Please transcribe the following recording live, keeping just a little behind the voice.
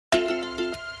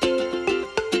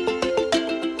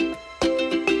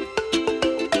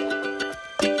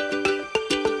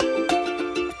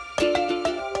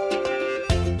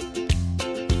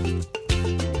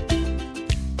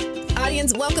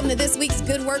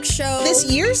Good Work Show.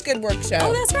 This year's Good Work Show.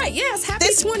 Oh, that's right. Yes, happy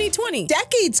 2020.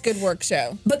 Decade's Good Work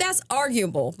Show. But that's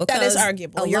arguable. Because that is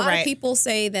arguable. You're right. A lot of people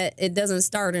say that it doesn't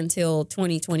start until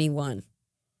 2021.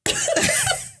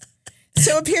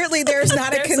 So apparently there's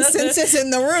not a consensus in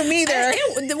the room either.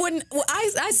 When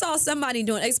I saw somebody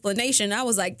do an explanation, I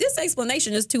was like, this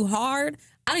explanation is too hard.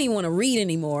 I don't even want to read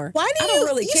anymore. Why do I don't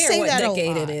really care what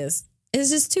decade it is. It's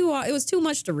just too. It was too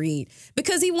much to read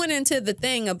because he went into the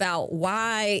thing about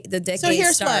why the decade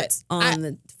starts on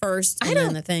the first and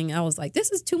then the thing. I was like, this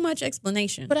is too much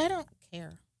explanation. But I don't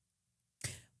care.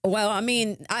 Well, I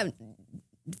mean,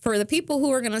 for the people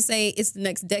who are going to say it's the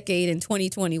next decade in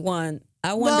 2021,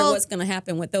 I wonder what's going to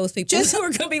happen with those people who are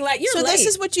going to be like, you're late. So this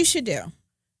is what you should do.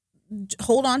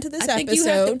 Hold on to this episode. You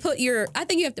have to put I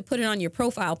think you have to put it on your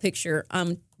profile picture.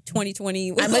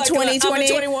 2020. I'm a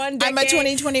 2021. I'm a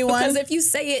 2021. Because if you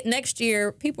say it next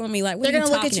year, people will be like, what they're going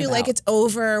to look at you about? Like it's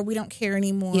over. We don't care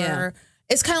anymore. Yeah.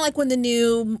 It's kind of like when did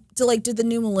the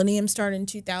new millennium start in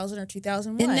 2000 or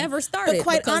 2001? It never started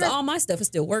because all my stuff is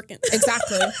still working.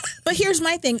 Exactly. But here's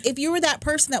my thing. If you were that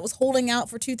person that was holding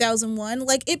out for 2001,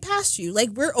 like it passed you.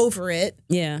 Like we're over it.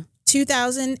 Yeah.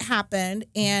 2000 happened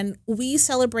and we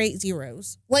celebrate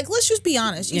zeros. Like, let's just be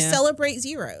honest. You celebrate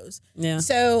zeros. Yeah.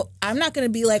 So I'm not going to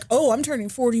be like, oh, I'm turning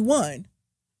 41.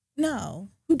 No.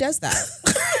 Who does that?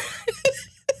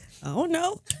 Oh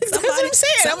no! That's what I'm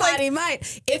saying. Somebody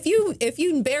might. If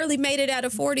you barely made it out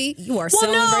of 40, you are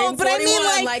celebrating 41 I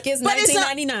mean, like it's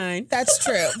 1999. That's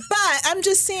true. But I'm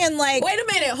just saying, like, wait a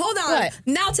minute, hold on. What?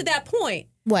 Now to that point,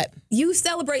 what you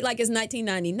celebrate like it's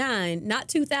 1999, not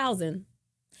 2000,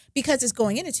 because it's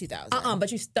going into 2000.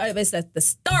 But you start. It's at the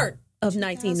start of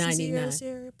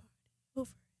 1999.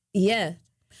 Yeah.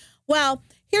 Well.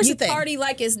 Here's the thing. You party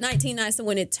like it's 1999. So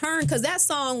when it turned, because that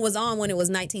song was on when it was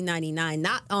 1999,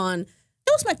 not on. It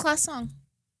was my class song.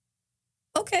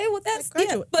 Okay, well that's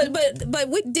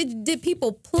But did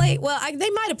people play? Well, they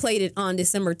might have played it on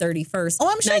December 31st. Oh,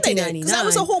 I'm sure they did. Because that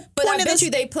was the whole point. But I bet you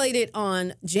they played it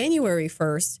on January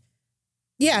 1st.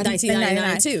 Yeah,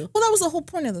 1999 too. Well, that was the whole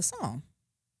point of the song.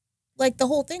 Like the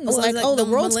whole thing was like the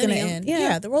world's going to end.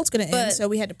 Yeah, the world's going to end. So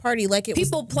we had to party like it was.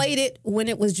 People played it when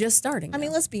it was just starting. I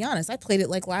mean, let's be honest. I played it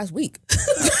like last week.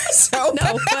 So no.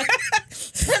 I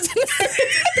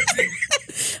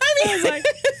was like,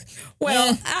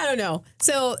 well, I don't know.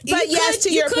 So, but yes,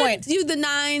 to your point, do the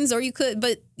nines, or you could,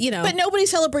 but you know, but nobody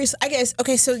celebrates. I guess.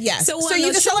 Okay, so yes, so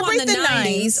you can celebrate the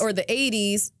 90s or the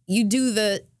 80s.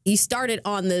 You started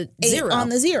on the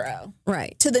zero,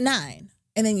 right, to the 9.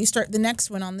 And then you start the next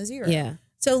one on the 0. Yeah.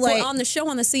 So like on the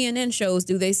CNN shows,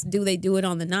 do they do it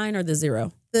on the 9 or the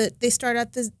 0? They start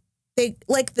at the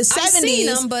 70s. I've seen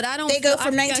them, but I don't. They go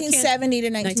from 1970 to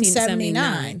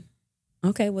 1979.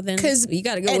 Okay, well then you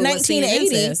got to go at with what CNN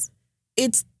says.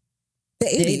 It's the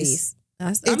 80s.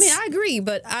 I mean, I agree,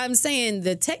 but I'm saying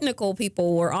the technical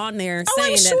people were on there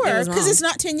saying I'm sure, that it was wrong. Because it's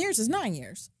not 10 years; it's 9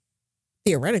 years,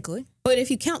 theoretically. But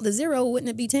if you count the 0, wouldn't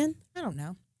it be 10? I don't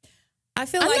know. I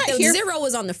feel like the 0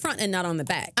 is on the front and not on the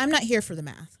back. I'm not here for the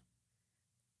math.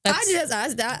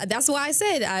 That's why I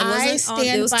said I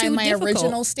stand by my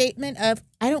original statement of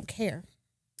I don't care.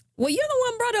 Well, you're the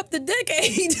one brought up the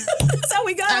decade. That's how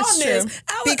we got on this.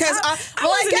 I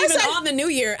wasn't even on the new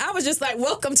year. I was just like,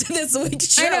 welcome to this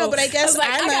week's show. I know, but I guess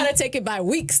I got to take it by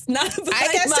weeks, not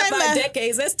by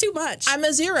decades. That's too much. I'm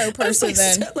a 0 person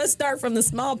then. Let's start from the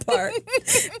small part.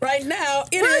 Right now,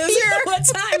 it is. Here. What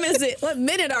time is it? What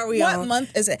minute are we on? What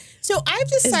month is it? So I've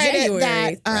decided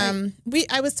that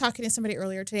I was talking to somebody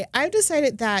earlier today. I've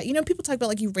decided that, people talk about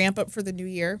like you ramp up for the new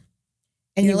year.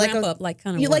 And you're ramp up like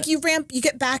kind of you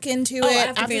get back into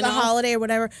it after the holiday or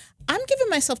whatever. I'm giving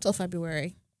myself till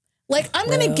February. Like I'm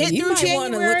gonna get through January. You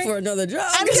might want to look for another job.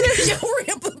 Your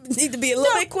ramp up need to be a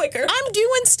little bit quicker. I'm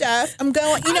doing stuff. I'm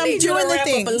going. I'm doing the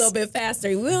things up a little bit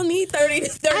faster. We'll need 30 to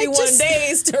 31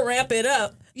 days to ramp it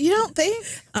up. You don't think?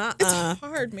 It's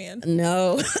hard, man.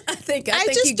 No, I think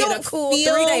you get a cool 3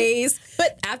 days,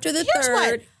 but after the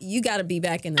 3rd, you got to be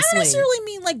back in the swing. I don't necessarily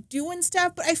mean like doing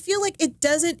stuff, but I feel like it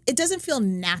doesn't feel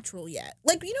natural yet.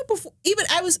 Like before, even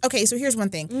I was okay. So here's one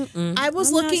thing: I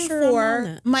was looking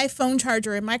for my phone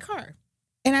charger in my car,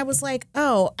 and I was like,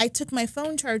 oh, I took my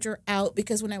phone charger out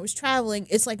because when I was traveling,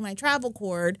 it's like my travel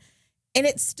cord. And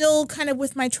it's still kind of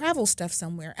with my travel stuff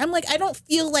somewhere. I'm like, I don't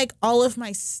feel like all of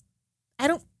my. I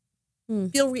don't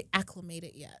feel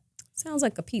reacclimated yet. Sounds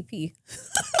like a PP.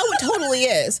 Oh, it totally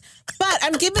is. But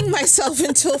I'm giving myself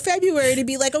until February to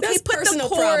be like, okay, that's put personal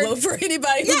the cord. problem for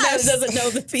anybody who doesn't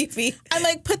know the PP. I'm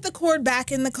like, put the cord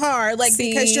back in the car, like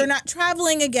because you're not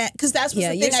traveling again. Because that's the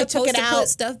thing. I took it out. Put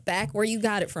stuff back where you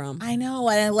got it from. I know,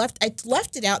 and I left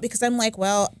it out because I'm like,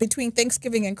 well, between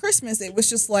Thanksgiving and Christmas, it was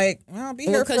just like, well, I'll be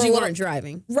here because you weren't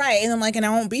driving, right? And I'm like, and I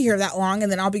won't be here that long,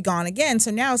 and then I'll be gone again. So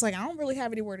now it's like I don't really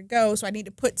have anywhere to go, so I need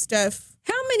to put stuff.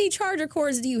 How many charger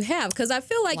cords do you have? Because I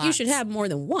feel like you should have more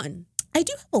than one. I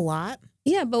do have a lot.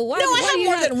 Yeah, but why? No, I have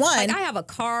more than one. Like, I have a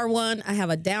car one. I have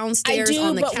a downstairs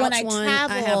on the couch one.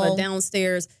 I have a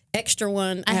downstairs extra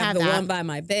one. I have the one by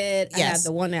my bed. Yes. I have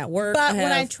the one at work. But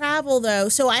when I travel, though,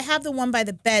 so I have the one by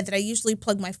the bed that I usually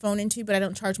plug my phone into, but I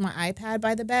don't charge my iPad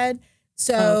by the bed.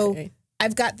 So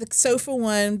I've got the sofa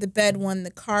one, the bed one,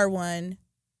 the car one,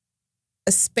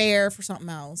 a spare for something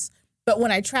else. But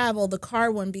when I travel, the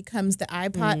car one becomes the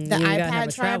iPod, the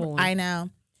iPad travel. I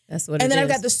know. That's what it is. And then I've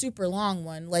got the super long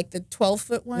one, like the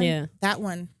 12-foot one. Yeah. That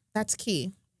one, that's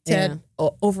key to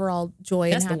overall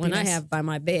joy and happiness. That's the one I have by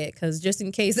my bed, because just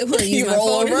in case it will use my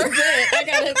phone in the bed, I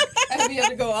gotta be able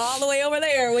to go all the way over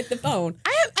there with the phone.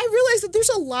 I realized that there's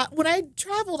a lot. When I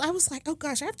traveled, I was like, oh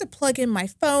gosh, I have to plug in my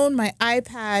phone, my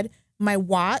iPad, my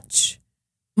watch.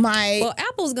 Well,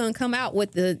 Apple's gonna come out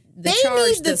with the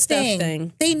charge the stuff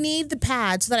thing. They need the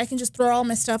pad so that I can just throw all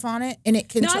my stuff on it and it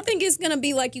can. No, I think it's gonna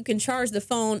be like you can charge the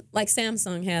phone like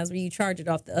Samsung has, where you charge it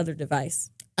off the other device.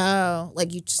 Oh,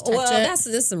 like you just touch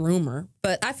it? That's a rumor,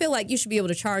 but I feel like you should be able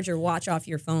to charge your watch off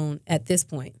your phone at this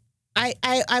point.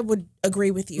 I would agree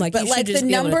with you, like, but you like the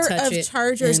number of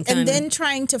chargers and then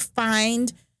trying to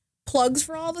find plugs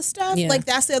for all the stuff, like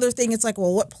that's the other thing. It's like,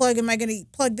 well, what plug am I going to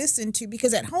plug this into?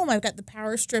 Because at home I've got the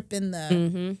power strip in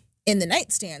the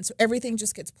nightstand, so everything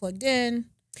just gets plugged in.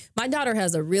 My daughter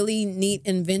has a really neat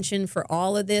invention for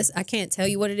all of this. I can't tell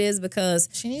you what it is because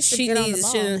she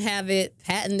didn't have it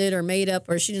patented or made up,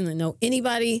 or she doesn't know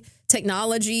anybody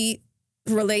technology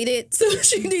related, so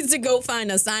she needs to go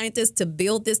find a scientist to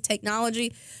build this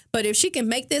technology. But if she can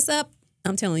make this up,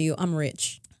 I'm telling you, I'm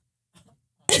rich.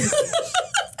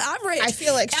 I'm rich. I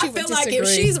feel like if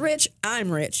she's rich,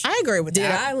 I'm rich. I agree with that.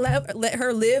 Did I let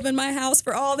her live in my house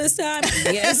for all this time?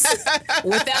 Yes.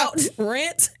 Without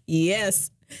rent? Yes.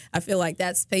 I feel like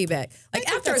that's payback. Like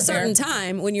after a certain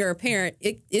time, when you're a parent,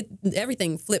 it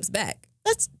everything flips back.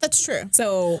 That's true.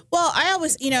 So, well, I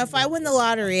always, if I win the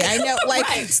lottery, I know, like,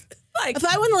 if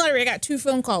I win the lottery, I got 2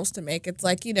 phone calls to make. It's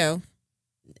like,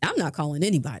 I'm not calling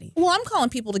anybody. Well, I'm calling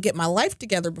people to get my life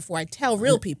together before I tell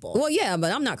real people. Well, yeah,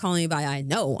 but I'm not calling anybody I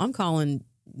know. I'm calling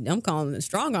the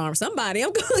strong arm somebody.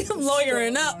 I'm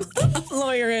lawyering up.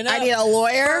 I need a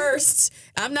lawyer first.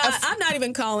 I'm not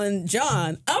even calling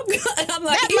John. I'm like, that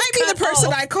might be the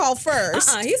person I call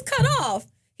first. He's cut off.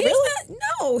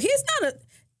 Really? He's not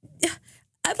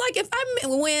like, if I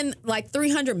win like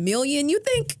 300 million, you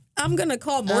think I'm gonna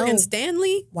call Morgan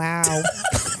Stanley? Wow.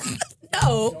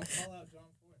 No.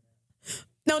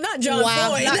 No, not John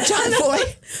Floyd. Not John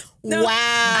Floyd. No, wow.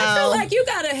 I feel like you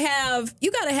gotta have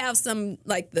some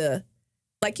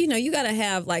you gotta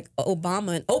have like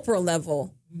Obama and Oprah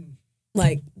level,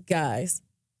 like, guys.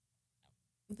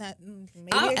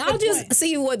 I'll just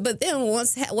see what. But then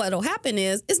what'll happen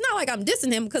is, it's not like I'm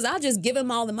dissing him, because I'll just give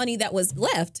him all the money that was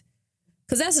left.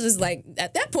 Because that's just like,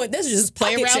 at that point, that's just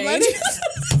play pocket around change. money.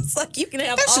 It's like, you can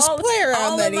have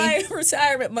all of my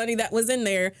retirement money that was in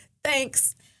there.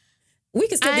 Thanks. We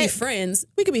could still be friends.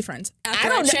 We could be friends.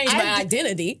 After I change my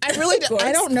identity. I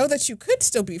don't know that you could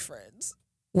still be friends.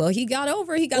 Well, he got all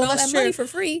that money for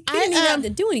free. He didn't even have to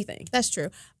do anything. That's true.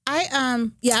 I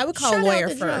would call a lawyer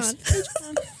first.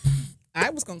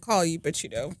 I was gonna call you, but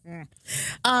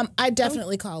I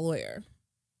definitely call a lawyer.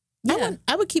 Yeah.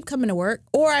 I would keep coming to work,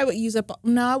 or I would use up.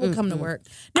 No, I would come to work.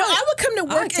 No, I would come to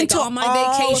work until all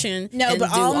my vacation. No,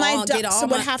 but all my ducks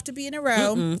would have to be in a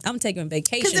row. I'm taking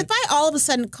vacation. Because if I all of a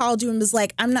sudden called you and was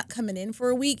like, "I'm not coming in for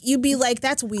a week," you'd be like,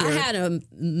 "That's weird."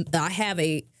 I have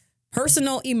a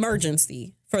personal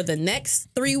emergency for the next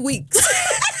 3 weeks.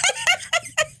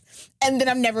 And then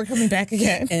I'm never coming back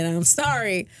again. And I'm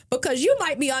sorry, because you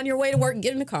might be on your way to work and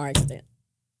get in a car accident.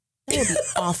 That would be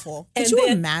awful. Could you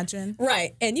imagine?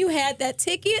 Right. And you had that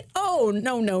ticket? Oh,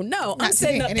 no. I'm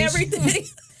setting up everything.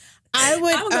 I'm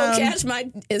going to catch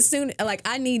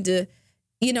I need to,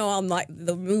 on like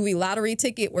the movie Lottery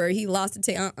Ticket, where he lost the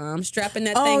ticket. I'm strapping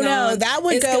that thing on. Oh, no. That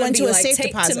would go into a safe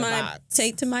deposit box.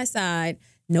 Take to my side.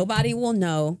 Nobody will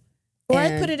know. Or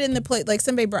I put it in the plate, like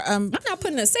somebody brought. I'm not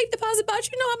putting a safe deposit box.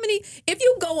 You know how many? If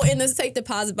you go in the safe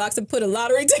deposit box and put a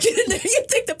lottery ticket in there, you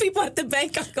think the people at the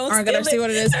bank are going to see what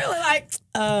it is? They're like,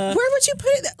 where would you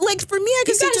put it? Like for me, I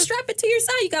you got to strap it to your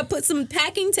side. You got to put some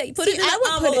packing tape. Put it in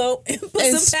an envelope and put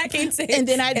some packing tape, and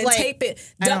then I'd tape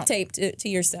it, duct tape to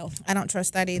yourself. I don't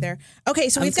trust that either. Okay,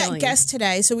 so we've got guests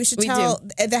today, so we should tell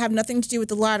that have nothing to do with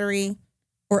the lottery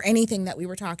or anything that we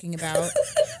were talking about.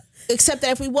 Except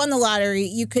that if we won the lottery,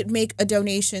 you could make a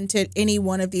donation to any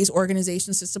one of these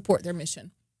organizations to support their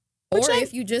mission. Or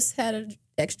if you just had an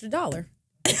extra $1.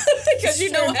 Because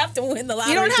you don't have to win the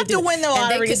lottery. You don't have to win the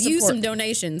lottery. And they could use some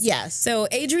donations. Yes. So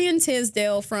Adrienne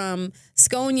Tisdale from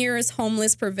Sconier's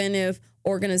Homeless Preventive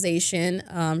Organization.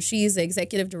 She's the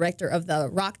executive director of the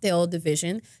Rockdale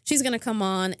division. She's going to come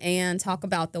on and talk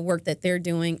about the work that they're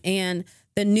doing and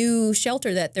the new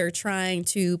shelter that they're trying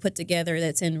to put together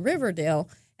that's in Riverdale.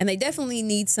 And they definitely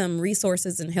need some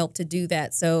resources and help to do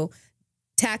that. So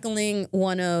tackling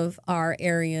one of our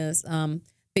area's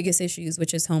biggest issues,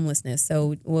 which is homelessness.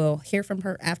 So we'll hear from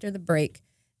her after the break.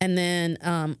 And then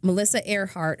Melissa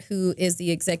Earhart, who is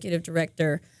the executive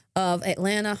director of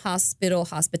Atlanta Hospital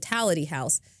Hospitality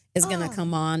House, is going to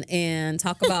come on and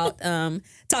talk about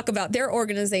their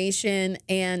organization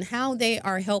and how they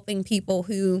are helping people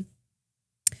who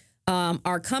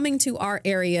are coming to our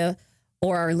area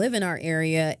or live in our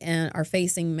area and are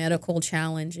facing medical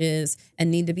challenges and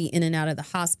need to be in and out of the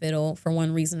hospital for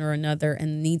one reason or another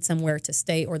and need somewhere to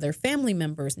stay, or their family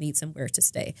members need somewhere to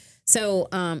stay. So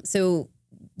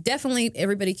definitely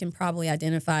everybody can probably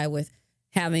identify with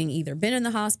having either been in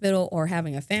the hospital or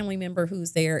having a family member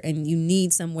who's there and you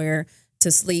need somewhere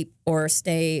to sleep or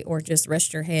stay or just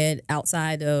rest your head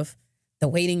outside of the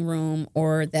waiting room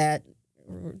or that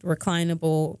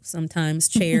reclinable sometimes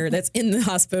chair that's in the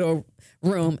hospital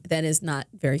room that is not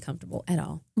very comfortable at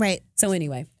all. Right. So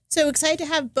anyway. So excited to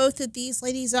have both of these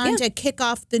ladies on to kick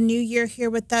off the new year here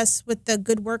with us with the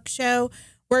Good Work Show.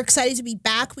 We're excited to be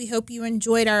back. We hope you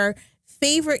enjoyed our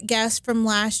favorite guest from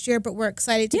last year, but we're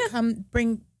excited to come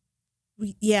bring.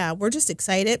 Yeah, we're just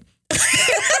excited.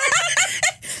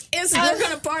 We're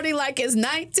gonna party like it's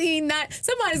 1990.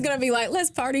 Somebody's gonna be like,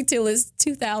 let's party till it's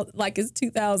 2000, like it's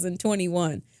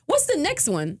 2021. What's the next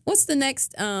one? What's the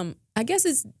next? I guess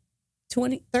it's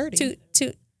 2030.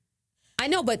 I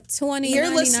know, but 20.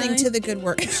 You're listening to the Good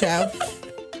Work Show.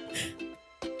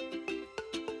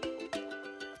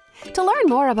 To learn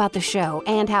more about the show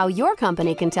and how your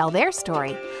company can tell their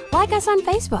story, like us on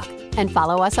Facebook and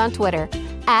follow us on Twitter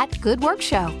 @Good Work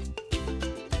Show.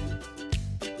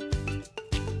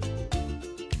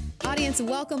 Audience,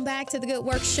 welcome back to the Good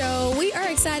Work Show. We are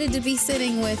excited to be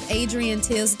sitting with Adrienne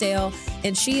Tisdale,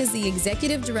 and she is the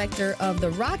executive director of the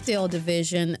Rockdale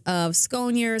division of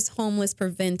Sconier's Homeless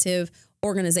Preventive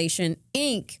Organization,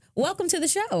 Inc. Welcome to the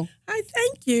show. Hi,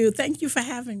 thank you. Thank you for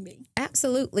having me.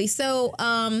 Absolutely. So,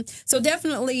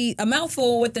 definitely a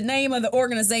mouthful with the name of the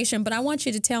organization, but I want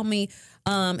you to tell me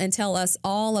and tell us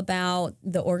all about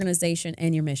the organization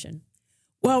and your mission.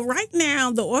 Well, right now,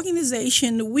 the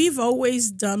organization, we've always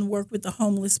done work with the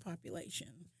homeless population.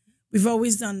 We've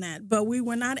always done that, but we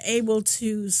were not able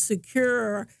to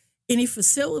secure any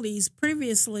facilities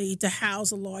previously to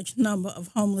house a large number of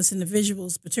homeless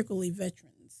individuals, particularly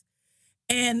veterans.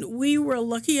 And we were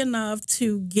lucky enough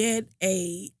to get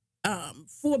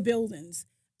 4 buildings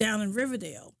down in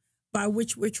Riverdale by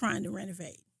which we're trying to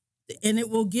renovate. And it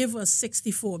will give us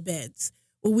 64 beds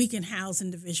where we can house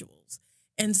individuals.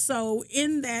 And so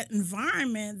in that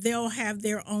environment, they'll have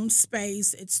their own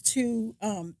space. It's 2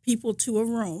 people to a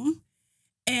room.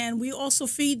 And we also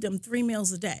feed them 3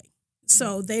 meals a day.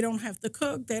 So they don't have to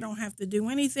cook. They don't have to do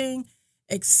anything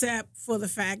except for the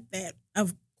fact that,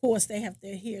 of course, they have to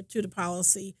adhere to the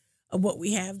policy of what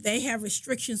we have. They have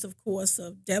restrictions, of course,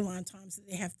 of deadline times that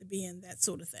they have to be in, that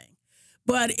sort of thing.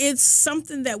 But it's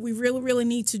something that we really, really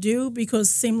need to do because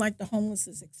it seems like the homeless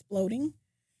is exploding.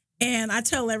 And I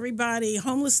tell everybody,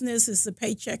 homelessness is a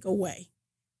paycheck away.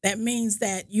 That means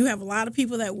that you have a lot of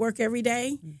people that work every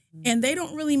day, and they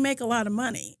don't really make a lot of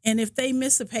money. And if they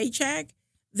miss a paycheck,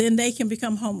 then they can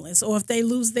become homeless. Or if they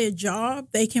lose their job,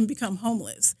 they can become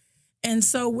homeless. And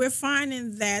so we're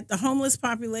finding that the homeless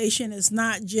population is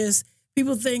not just,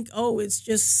 people think, oh, it's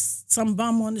just some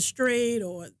bum on the street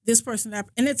or this person, that,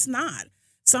 and it's not.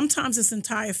 Sometimes it's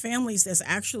entire families that's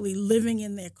actually living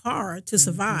in their car to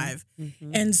survive.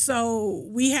 And so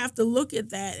we have to look at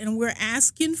that, and we're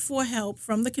asking for help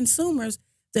from the consumers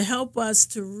to help us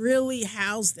to really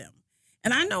house them.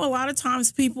 And I know a lot of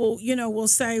times people, will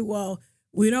say, well,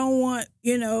 we don't want,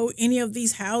 any of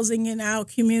these housing in our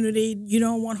community. You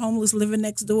don't want homeless living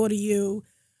next door to you.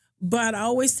 But I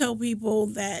always tell people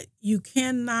that you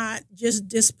cannot just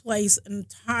displace an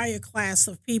entire class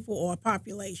of people or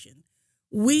population.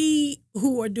 We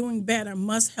who are doing better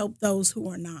must help those who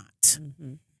are not.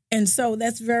 Mm-hmm. And so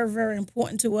that's very, very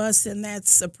important to us. And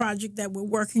that's a project that we're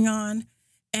working on.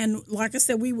 And like I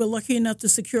said, we were lucky enough to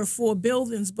secure 4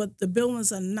 buildings, but the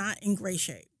buildings are not in great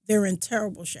shape. They're in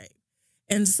terrible shape.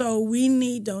 And so we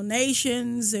need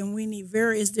donations and we need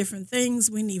various different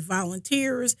things. We need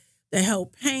volunteers to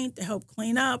help paint, to help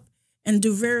clean up, and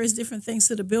do various different things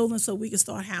to the building so we can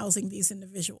start housing these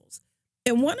individuals.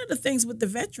 And one of the things with the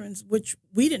veterans, which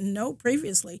we didn't know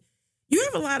previously, you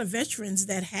have a lot of veterans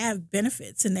that have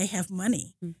benefits and they have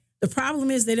money. Mm. The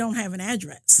problem is they don't have an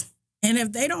address. And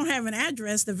if they don't have an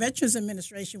address, the Veterans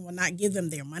Administration will not give them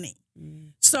their money.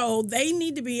 Mm. So they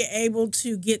need to be able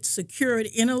to get secured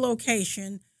in a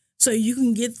location so you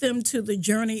can get them to the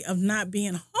journey of not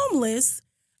being homeless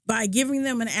by giving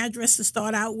them an address to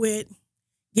start out with,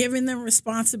 giving them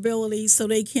responsibilities so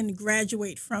they can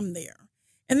graduate from there.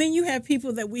 And then you have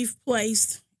people that we've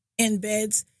placed in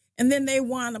beds, and then they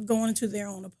wind up going into their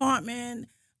own apartment.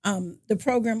 The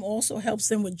program also helps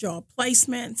them with job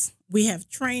placements. We have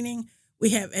training. We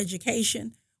have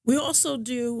education. We also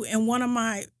do, and one of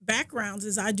my backgrounds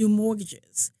is I do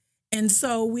mortgages. And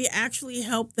so we actually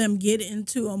help them get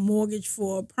into a mortgage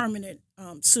for a permanent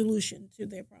solution to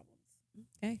their problems.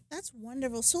 Okay. That's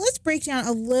wonderful. So let's break down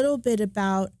a little bit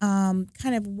about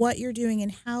kind of what you're doing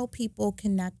and how people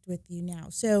connect with you now.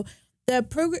 So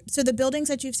the buildings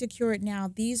that you've secured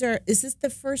now, is this the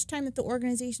first time that the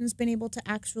organization's been able to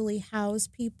actually house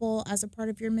people as a part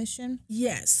of your mission?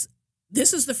 Yes.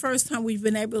 This is the first time we've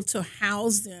been able to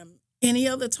house them. Any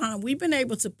other time we've been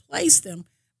able to place them,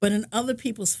 but in other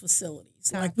people's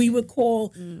facilities. Gotcha. Like we would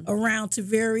call around to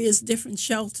various different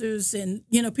shelters and,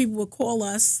 people would call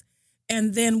us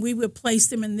and then we would place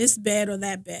them in this bed or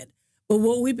that bed. But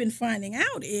what we've been finding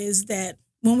out is that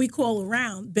when we call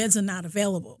around, beds are not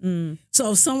available. Mm.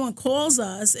 So if someone calls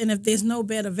us and if there's no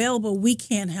bed available, we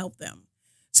can't help them.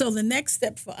 So the next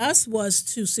step for us was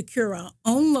to secure our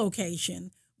own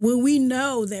location where we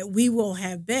know that we will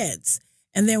have beds.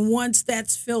 And then once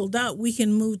that's filled up, we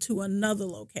can move to another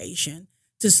location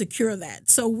to secure that.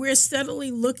 So we're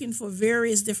steadily looking for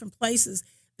various different places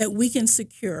that we can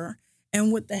secure.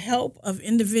 And with the help of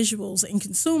individuals and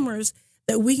consumers,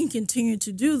 that we can continue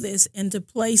to do this and to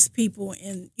place people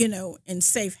in, in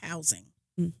safe housing.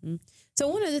 Mm-hmm. So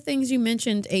one of the things you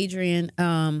mentioned, Adrienne,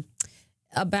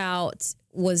 about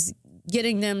was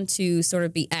getting them to sort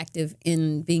of be active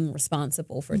in being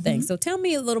responsible for things. So tell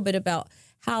me a little bit about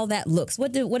how that looks.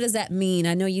 What does that mean?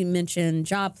 I know you mentioned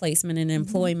job placement and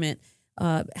employment.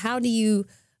 How do you,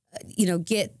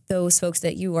 get those folks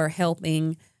that you are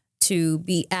helping to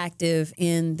be active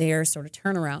in their sort of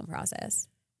turnaround process?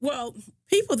 Well,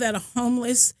 people that are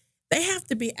homeless, they have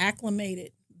to be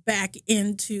acclimated back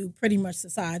into pretty much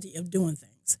society of doing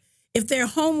things. If they're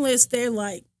homeless, they're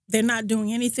not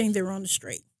doing anything, they're on the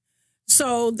street.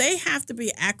 So they have to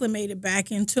be acclimated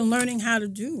back into learning how to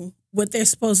do what they're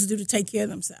supposed to do to take care of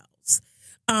themselves.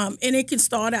 And it can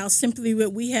start out simply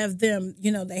with we have them,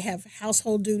 they have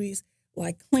household duties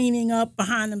like cleaning up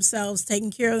behind themselves,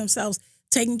 taking care of themselves,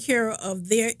 taking care of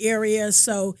their area.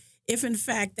 So if, in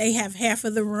fact, they have half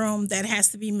of the room that has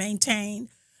to be maintained,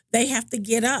 they have to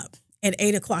get up at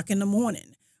 8 o'clock in the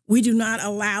morning. We do not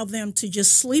allow them to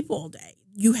just sleep all day.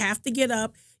 You have to get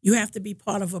up. You have to be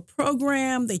part of a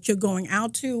program that you're going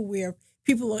out to where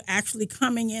people are actually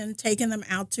coming in, taking them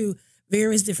out to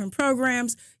various different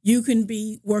programs. You can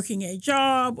be working a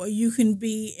job or you can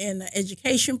be in an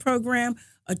education program,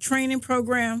 a training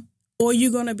program, or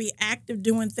you're going to be active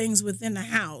doing things within the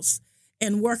house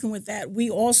and working with that.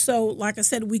 We also, like I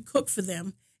said, we cook for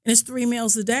them, and it's 3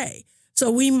 meals a day.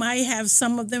 So we might have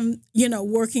some of them,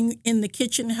 working in the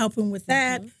kitchen, helping with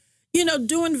that,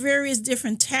 doing various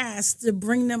different tasks to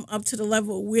bring them up to the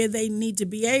level where they need to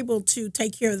be able to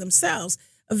take care of themselves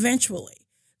eventually.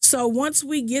 So once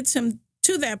we get them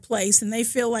to that place and they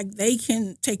feel like they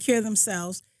can take care of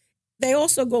themselves, they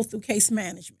also go through case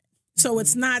management. So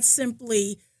it's not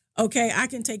simply, okay, I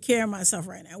can take care of myself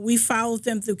right now. We followed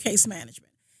them through case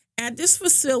management. At this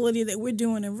facility that we're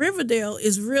doing in Riverdale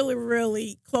is really,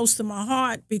 really close to my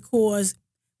heart because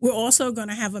we're also going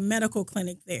to have a medical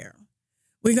clinic there.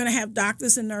 We're going to have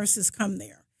doctors and nurses come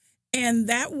there. And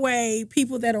that way,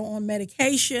 people that are on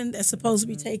medication, that's supposed to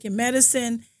be taking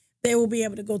medicine, they will be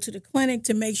able to go to the clinic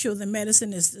to make sure the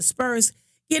medicine is dispersed,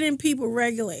 getting people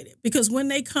regulated. Because when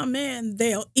they come in,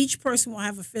 each person will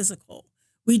have a physical.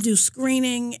 We do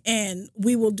screening, and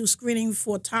we will do screening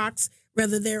for tox,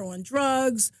 whether they're on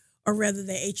drugs or whether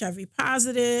they're HIV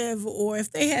positive, or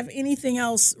if they have anything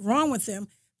else wrong with them,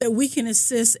 that we can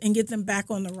assist and get them back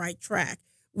on the right track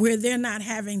where they're not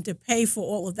having to pay for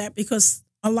all of that, because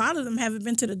a lot of them haven't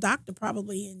been to the doctor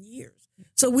probably in years.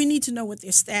 So we need to know what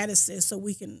their status is so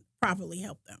we can properly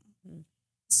help them.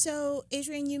 So,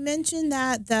 Adrienne, you mentioned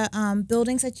that the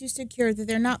buildings that you secured, that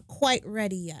they're not quite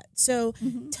ready yet. So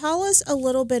tell us a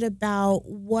little bit about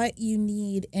what you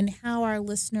need and how our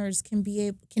listeners can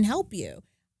help you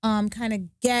kind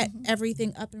of get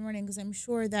everything up and running, because I'm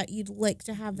sure that you'd like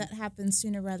to have that happen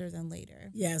sooner rather than later.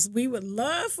 Yes, we would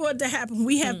love for it to happen.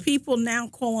 We have people now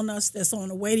calling us that's on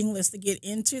a waiting list to get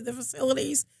into the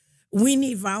facilities. We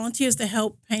need volunteers to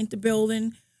help paint the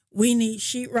building. We need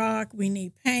sheetrock. We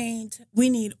need paint. We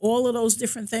need all of those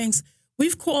different things.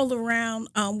 We've called around.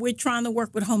 We're trying to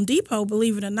work with Home Depot.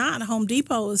 Believe it or not, Home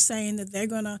Depot is saying that they're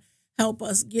going to help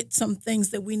us get some things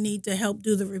that we need to help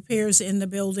do the repairs in the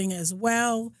building as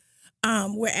well.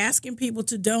 We're asking people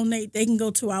to donate. They can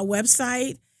go to our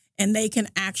website, and they can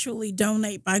actually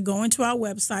donate by going to our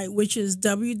website, which is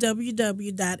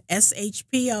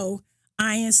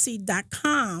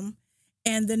www.shpoinc.com.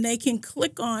 And then they can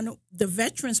click on the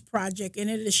Veterans Project, and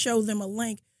it'll show them a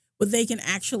link where they can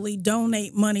actually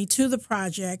donate money to the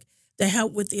project to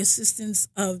help with the assistance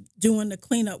of doing the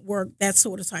cleanup work, that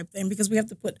sort of type thing, because we have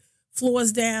to put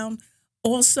floors down.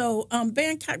 Also,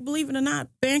 Bangkok, believe it or not,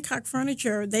 Bangkok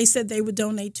Furniture, they said they would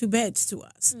donate 2 beds to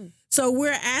us. So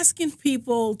we're asking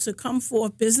people to come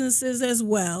forth, businesses as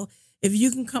well, if you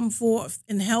can come forth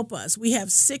and help us. We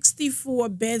have 64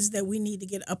 beds that we need to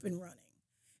get up and running.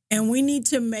 And we need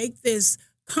to make this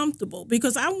comfortable,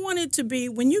 because I want it to be,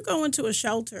 when you go into a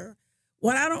shelter,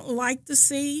 what I don't like to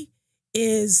see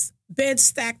is beds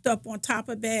stacked up on top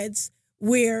of beds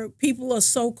where people are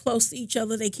so close to each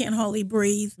other they can't hardly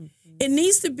breathe. It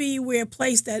needs to be where a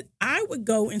place that I would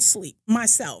go and sleep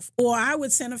myself, or I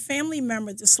would send a family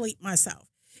member to sleep myself.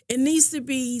 It needs to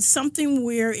be something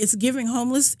where it's giving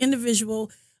homeless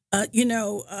individual, a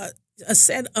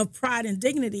set of pride and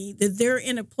dignity, that they're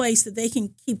in a place that they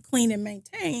can keep clean and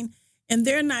maintain, and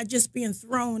they're not just being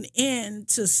thrown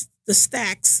into the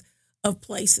stacks of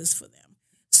places for them.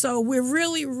 So we're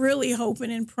really, really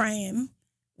hoping and praying,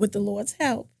 with the Lord's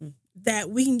help, that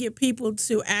we can get people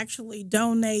to actually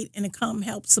donate and to come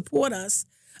help support us.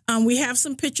 We have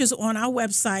some pictures on our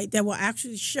website that will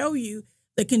actually show you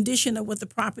the condition of what the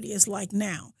property is like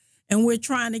now. And we're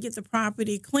trying to get the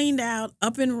property cleaned out,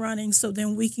 up and running, so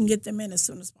then we can get them in as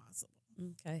soon as possible.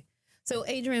 Okay. So,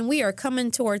 Adrienne, we are coming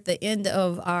toward the end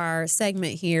of our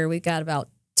segment here. We've got about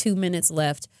 2 minutes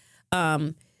left.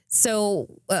 But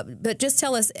just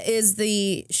tell us, is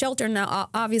the shelter now,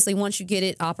 obviously, once you get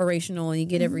it operational and you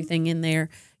get everything in there,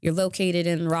 you're located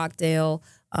in Rockdale.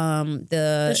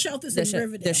 The shelter's in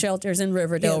Riverdale. The shelter's in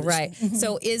Riverdale, right?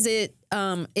 So is it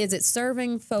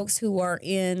serving folks who are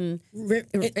in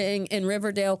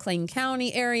Riverdale, Clayton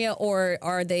County area, or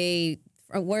are they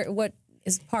what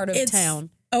is part of town?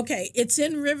 Okay, it's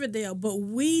in Riverdale, but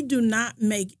we do not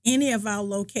make any of our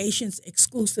locations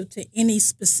exclusive to any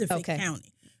specific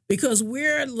county, because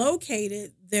we're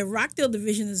located. The Rockdale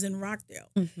division is in Rockdale.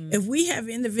 If we have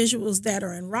individuals that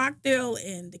are in Rockdale,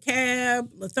 in DeKalb,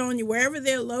 Lithonia, wherever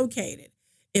they're located,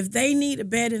 if they need a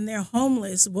bed and they're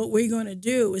homeless, what we're going to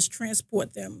do is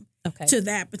transport them to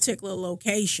that particular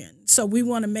location. So we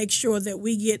want to make sure that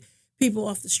we get people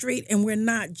off the street, and we're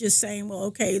not just saying, well,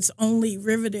 okay, it's only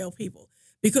Riverdale people,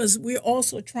 because we're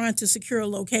also trying to secure a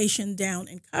location down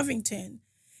in Covington.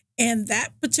 And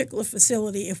that particular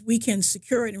facility, if we can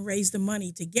secure it and raise the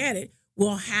money to get it,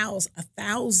 will house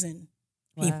 1,000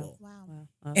 people. Wow.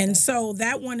 Okay. And so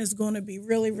that one is going to be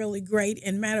really, really great.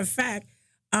 And matter of fact,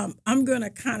 I'm going to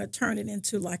kind of turn it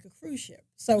into like a cruise ship.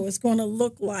 So it's going to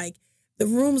look like, the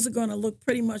rooms are going to look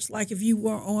pretty much like if you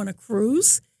were on a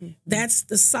cruise. That's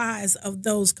the size of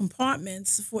those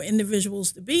compartments for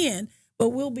individuals to be in. But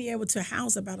we'll be able to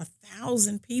house about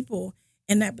 1,000 people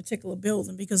in that particular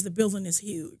building, because the building is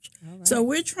huge. Right. So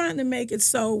we're trying to make it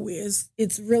so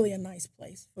it's really a nice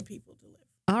place for people to live.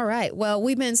 All right. Well,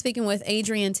 we've been speaking with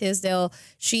Adrienne Tisdale.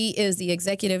 She is the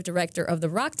executive director of the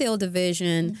Rockdale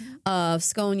division of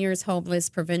Sconier's Homeless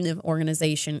Preventative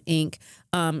Organization, Inc.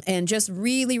 And just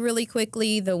really, really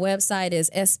quickly, the website is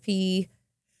It's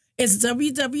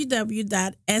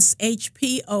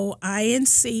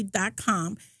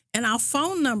www.shpoinc.com. And our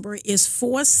phone number is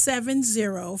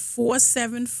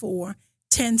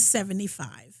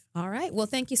 470-474-1075. All right. Well,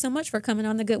 thank you so much for coming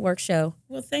on the Good Work Show.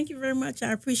 Well, thank you very much.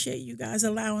 I appreciate you guys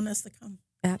allowing us to come.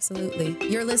 Absolutely.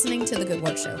 You're listening to the Good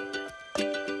Work Show.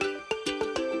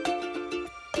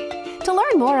 To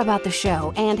learn more about the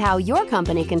show and how your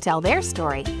company can tell their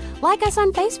story, Like us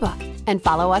on Facebook and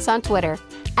follow us on Twitter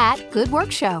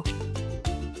 @GoodWorkShow.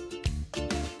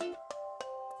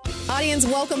 Audience,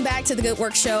 welcome back to the Good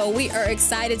Work Show. We are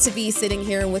excited to be sitting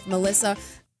here with Melissa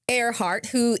Earhart,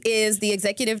 who is the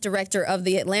executive director of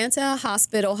the Atlanta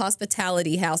Hospital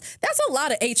Hospitality House. That's a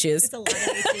lot of H's. It's a lot of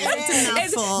H's. It's a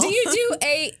mouthful. Do you do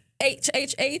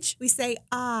H? We say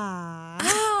ah.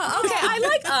 Ah, okay. I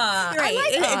like ah. Right.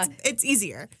 I like It's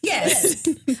easier. Yes.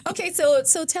 Okay, so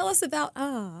tell us about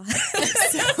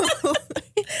So,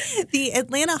 the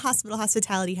Atlanta Hospital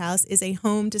Hospitality House is a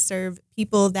home to serve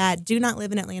people that do not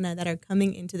live in Atlanta that are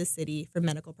coming into the city for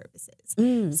medical purposes.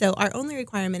 So our only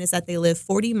requirement is that they live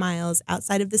 40 miles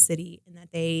outside of the city and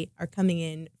that they are coming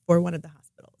in for one of the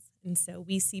hospitals. And so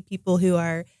we see people who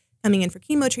are coming in for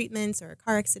chemo treatments or a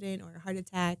car accident or a heart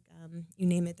attack, you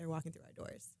name it, they're walking through our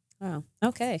doors. Wow.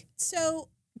 Okay. So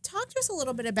talk to us a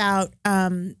little bit about,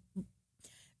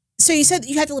 so you said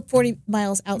you had to live 40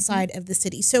 miles outside of the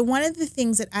city. So one of the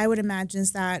things that I would imagine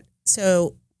is that,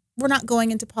 so we're not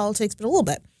going into politics, but a little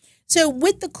bit. So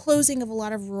with the closing of a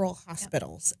lot of rural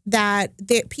hospitals, that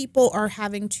people are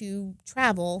having to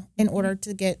travel in order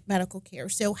to get medical care.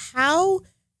 So how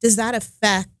does that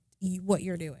affect what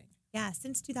you're doing? Yeah,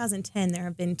 since 2010, there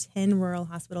have been 10 rural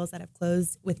hospitals that have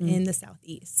closed within the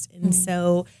Southeast. And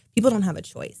so people don't have a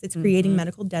choice. It's creating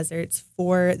medical deserts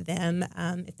for them.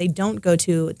 If they don't go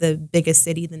to the biggest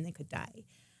city, then they could die.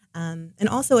 And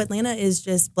also, Atlanta is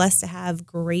just blessed to have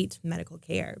great medical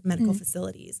care, medical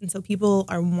facilities. And so people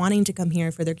are wanting to come here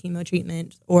for their chemo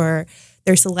treatment or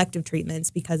their selective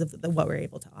treatments because of what we're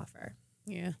able to offer.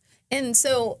 Yeah. And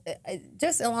so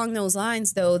just along those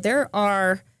lines, though, there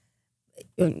are,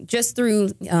 just through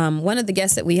one of the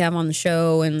guests that we have on the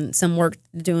show and some work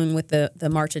doing with the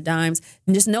March of Dimes,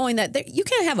 and just knowing that you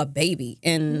can't have a baby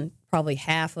in probably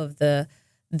half of the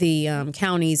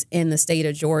counties in the state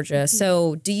of Georgia.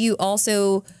 So do you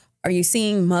also, are you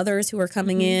seeing mothers who are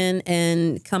coming in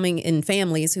and coming in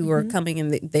families who are coming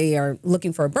and they are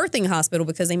looking for a birthing hospital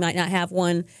because they might not have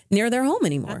one near their home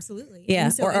anymore? Absolutely. Yeah,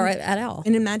 So, or at all.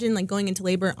 And imagine like going into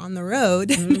labor on the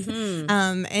road.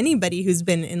 Anybody who's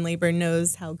been in labor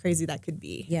knows how crazy that could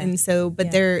be. Yeah. And so,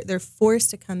 but they're forced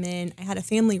to come in. I had a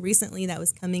family recently that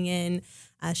was coming in.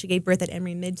 She gave birth at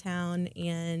Emory Midtown,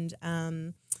 and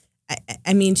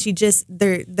I mean, she just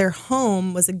their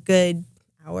home was a good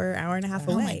hour and a half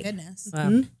away. Oh my goodness!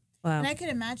 Wow. Wow. And I could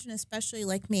imagine, especially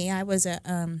like me, I was a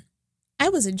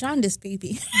jaundice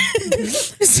baby,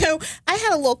 so I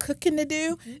had a little cooking to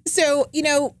do. So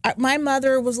my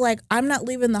mother was like, "I'm not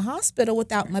leaving the hospital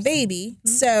without my baby."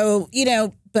 So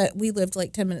but we lived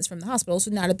like 10 minutes from the hospital, so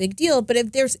not a big deal. But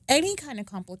if there's any kind of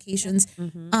complications,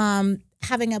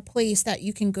 having a place that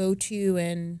you can go to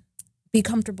and be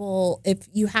comfortable if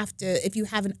you have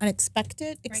an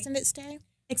unexpected extended stay.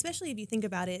 Especially if you think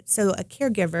about it. So a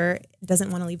caregiver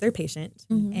doesn't want to leave their patient,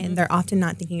 and they're often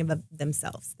not thinking of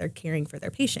themselves. They're caring for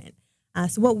their patient.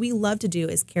 So what we love to do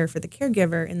is care for the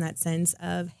caregiver in that sense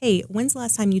of, hey, when's the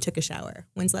last time you took a shower?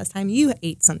 When's the last time you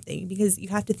ate something? Because you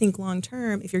have to think long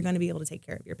term if you're going to be able to take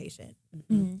care of your patient.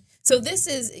 So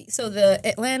the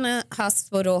Atlanta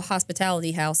Hospital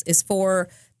Hospitality House is for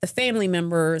the family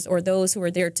members or those who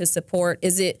are there to support.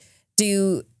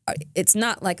 It's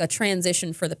not like a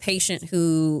transition for the patient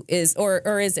who is,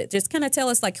 or is it? Just kind of tell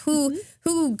us like who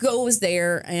goes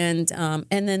there and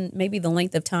then maybe the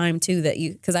length of time too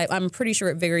because I'm pretty sure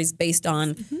it varies based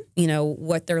on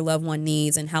what their loved one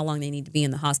needs and how long they need to be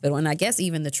in the hospital, and I guess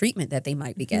even the treatment that they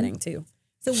might be getting too.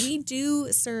 So we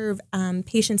do serve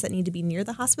patients that need to be near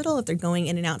the hospital if they're going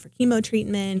in and out for chemo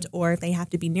treatment or if they have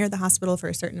to be near the hospital for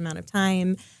a certain amount of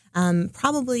time.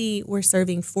 Probably we're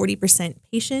serving 40%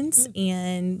 patients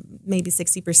and maybe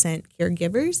 60%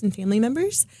 caregivers and family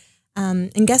members.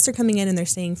 And guests are coming in and they're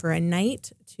staying for a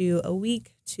night to a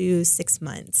week to 6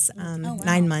 months,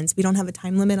 9 months. We don't have a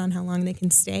time limit on how long they can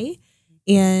stay.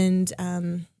 And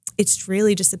it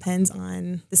really just depends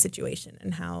on the situation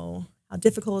and how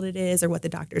difficult it is or what the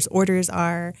doctor's orders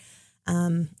are.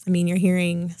 I mean, you're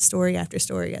hearing story after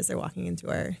story as they're walking into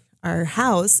our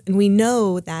house, and we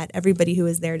know that everybody who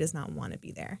is there does not want to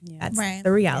be there. Yeah. That's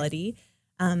the reality.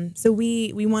 So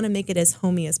we want to make it as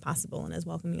homey as possible and as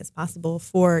welcoming as possible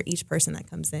for each person that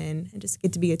comes in and just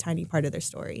get to be a tiny part of their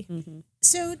story.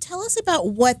 So tell us about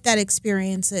what that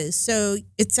experience is. So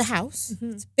it's a house.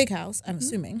 It's a big house, I'm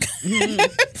assuming.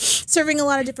 Serving a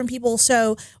lot of different people.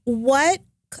 So what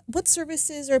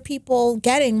services are people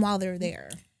getting while they're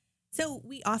there? So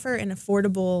we offer an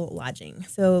affordable lodging.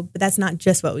 But that's not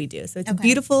just what we do. So it's a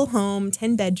beautiful home,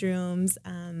 10 bedrooms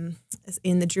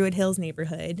in the Druid Hills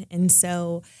neighborhood. And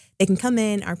so they can come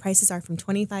in. Our prices are from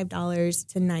 $25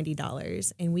 to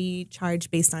 $90, and we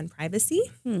charge based on privacy.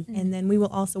 And then we will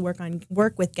also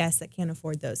work with guests that can't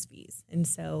afford those fees. And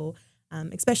so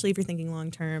especially if you're thinking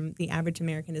long term, the average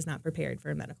American is not prepared for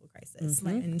a medical crisis.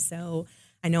 And so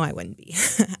I know I wouldn't be.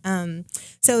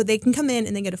 So they can come in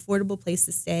and they get affordable place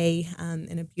to stay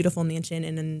in a beautiful mansion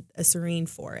and in a serene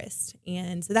forest.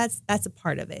 And so that's a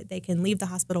part of it. They can leave the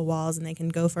hospital walls and they can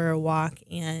go for a walk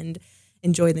and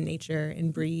enjoy the nature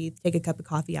and breathe, take a cup of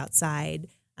coffee outside.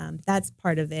 That's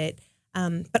part of it.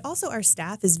 But also our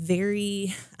staff is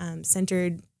very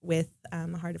centered with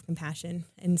a heart of compassion.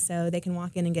 And so they can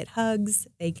walk in and get hugs.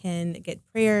 They can get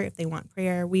prayer if they want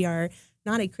prayer. We are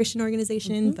not a Christian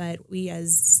organization, but we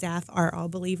as staff are all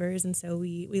believers. And so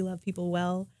we love people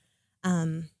well.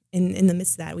 In the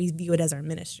midst of that, we view it as our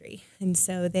ministry. And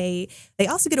so they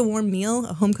also get a warm meal,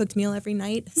 a home-cooked meal every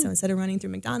night. So instead of running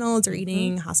through McDonald's or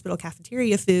eating hospital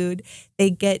cafeteria food,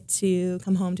 they get to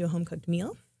come home to a home-cooked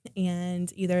meal.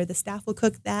 And either the staff will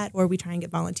cook that or we try and get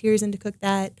volunteers in to cook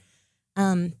that.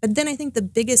 But then I think the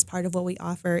biggest part of what we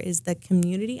offer is the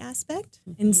community aspect.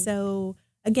 And so,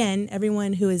 again,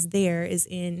 everyone who is there is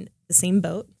in the same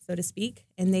boat, so to speak,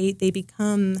 and they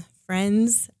become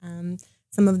friends.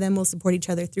 Some of them will support each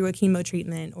other through a chemo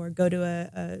treatment or go to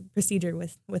a procedure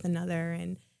with another.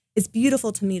 And it's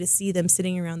beautiful to me to see them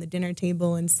sitting around the dinner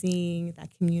table and seeing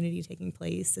that community taking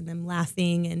place and them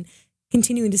laughing and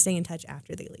continuing to stay in touch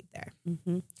after they leave there.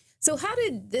 So how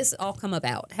did this all come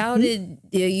about? How did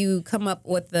you come up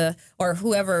with or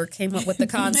whoever came up with the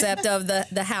concept of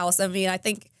the house? I mean, I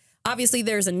think obviously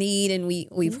there's a need, and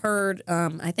we've heard,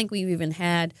 I think we've even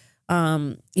had,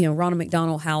 Ronald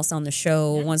McDonald House on the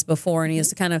show once before, and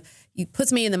he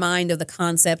puts me in the mind of the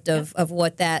concept of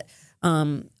what that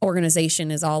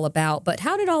organization is all about. But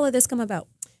how did all of this come about?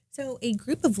 So a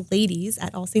group of ladies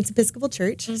at All Saints Episcopal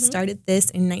Church started this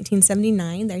in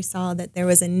 1979. They saw that there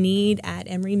was a need at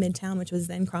Emory Midtown, which was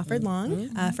then Crawford Long,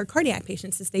 for cardiac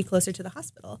patients to stay closer to the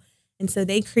hospital. And so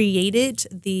they created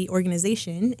the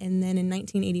organization. And then in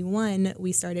 1981,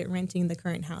 we started renting the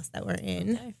current house that we're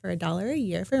in for $1 a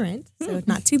year for rent. So it's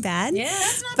not too bad. Yeah,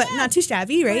 that's not but bad. not too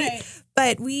shabby, right?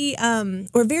 But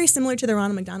we're very similar to the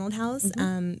Ronald McDonald House.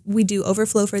 We do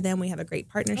overflow for them. We have a great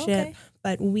partnership.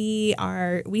 But we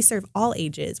serve all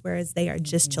ages, whereas they are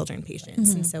just children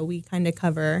patients. And so we kind of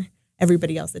cover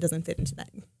everybody else that doesn't fit into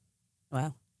that.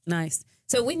 Wow. Nice.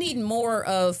 So we need more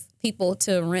of people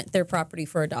to rent their property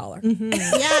for $1.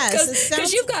 Yes.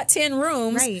 Because you've got 10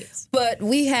 rooms, but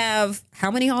we have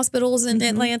how many hospitals in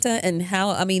Atlanta, and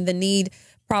the need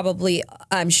probably,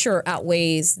 I'm sure,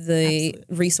 outweighs the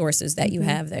resources that you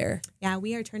have there. Yeah,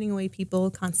 we are turning away people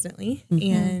constantly,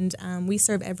 and we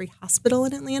serve every hospital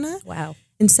in Atlanta. Wow.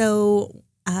 And so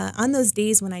on those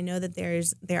days when I know that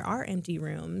there are empty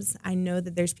rooms, I know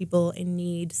that there's people in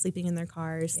need, sleeping in their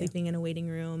cars, sleeping in a waiting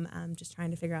room, just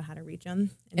trying to figure out how to reach them.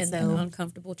 And so, an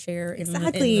uncomfortable chair.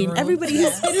 Exactly. In the room. Everybody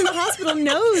who's been in the hospital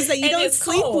knows that you don't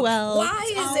sleep well. Why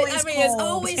is it? I mean, it's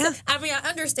always. I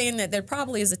understand that there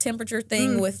probably is a temperature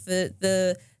thing with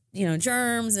the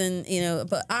germs and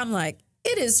but I'm like,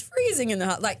 it is freezing in the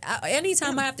hospital. Like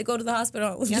anytime I have to go to the hospital,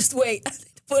 I'll just wait.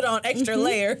 Put on extra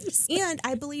layers. And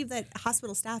I believe that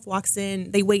hospital staff walks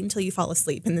in, they wait until you fall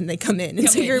asleep, and then they come in. And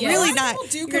so you're really not. People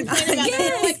do complain about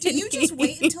that. Like, do you just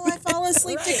wait until I fall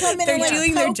asleep to come in They're and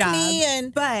doing their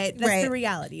job. But that's the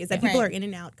reality, is that people are in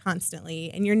and out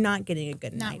constantly, and you're not getting a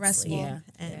good night's sleep.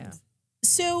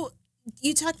 So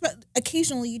you talked about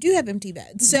occasionally you do have empty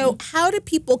beds. So how do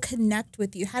people connect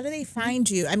with you? How do they find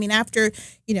you? I mean, after,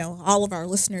 all of our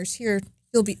listeners here,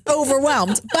 you'll be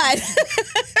overwhelmed. But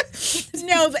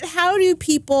how do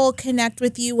people connect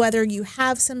with you, whether you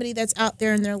have somebody that's out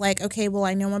there and they're like, okay, well,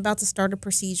 I know I'm about to start a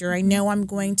procedure. I know I'm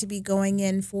going to be going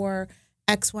in for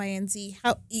X, Y, and Z.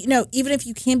 How, even if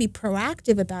you can be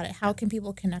proactive about it, how can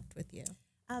people connect with you?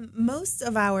 Most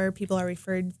of our people are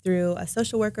referred through a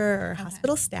social worker or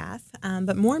hospital staff,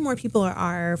 but more and more people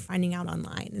are finding out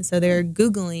online. And so they're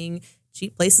Googling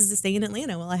cheap places to stay in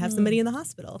Atlanta while I have somebody in the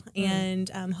hospital. And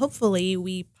hopefully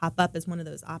we pop up as one of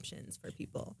those options for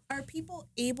people. Are people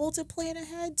able to plan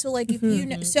ahead? So like if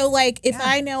if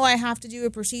I know I have to do a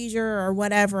procedure or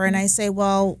whatever and I say,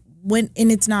 well, and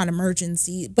it's not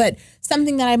emergency, but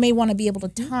something that I may want to be able to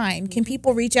time, can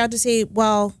people reach out to say,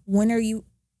 well, when are you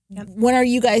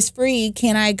guys free?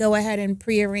 Can I go ahead and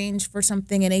prearrange for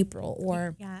something in April?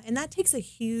 And that takes a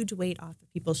huge weight off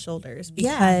of people's shoulders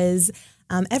because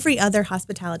Every other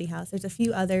hospitality house, there's a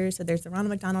few others. So there's the Ronald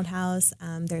McDonald House.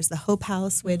 There's the Hope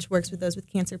House, which works with those with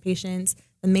cancer patients.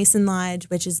 The Mason Lodge,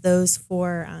 which is those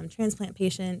for transplant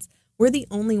patients. We're the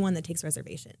only one that takes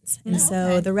reservations. And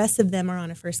so the rest of them are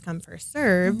on a first come, first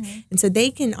serve. And so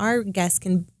our guests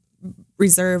can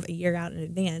reserve a year out in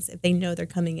advance if they know they're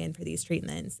coming in for these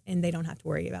treatments and they don't have to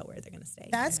worry about where they're going to stay.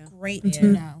 That's great to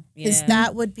know. Because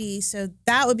that would be,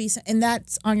 and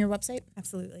that's on your website?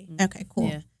 Absolutely. Okay, cool.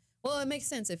 Yeah. Well, it makes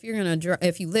sense. If you're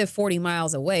if you live 40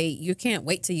 miles away, you can't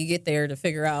wait till you get there to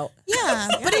figure out. Yeah,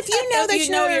 but if you know that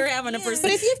you're having a person.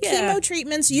 But if you have chemo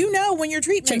treatments, you know when your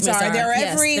treatments are. They're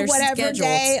every whatever scheduled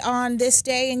day on this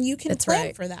day, and you can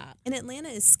plan for that. And Atlanta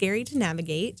is scary to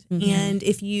navigate, and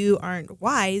if you aren't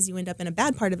wise, you end up in a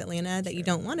bad part of Atlanta that you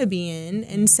don't want to be in.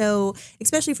 And so,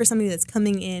 especially for somebody that's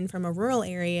coming in from a rural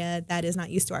area that is not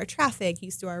used to our traffic,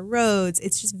 used to our roads,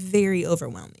 it's just very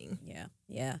overwhelming. Yeah,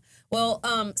 yeah. Well,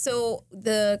 so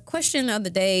the question of the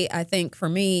day, I think, for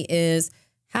me is,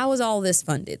 how is all this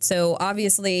funded? So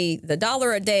obviously, the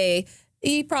 $1 a day,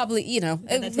 you probably, you got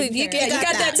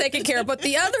that taken care of. But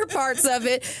the other parts of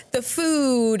it, the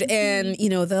food and,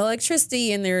 the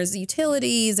electricity, and there's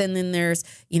utilities, and then there's,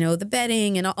 the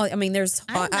bedding and all. I mean, there's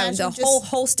a whole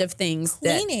host of things.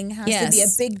 Cleaning has to be a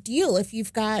big deal if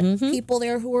you've got people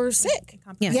there who are sick.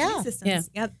 Yeah.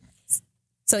 Yep.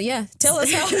 So tell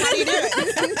us how do you do it? How do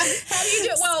you do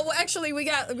it? Well, actually, we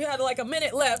had like a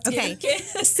minute left. Okay,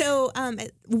 so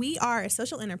we are a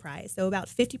social enterprise. So about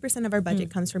 50% of our budget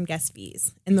comes from guest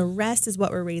fees, and the rest is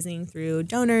what we're raising through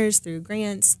donors, through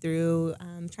grants, through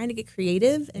trying to get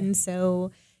creative. And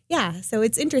so so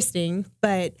it's interesting,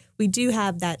 but we do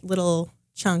have that little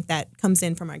chunk that comes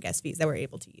in from our guest fees that we're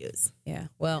able to use. Yeah.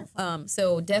 Well,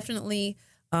 so definitely.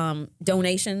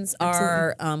 Donations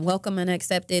are welcome and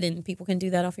accepted, and people can do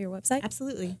that off of your website?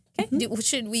 Absolutely. Okay.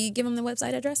 Should we give them the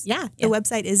website address? Yeah. The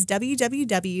website is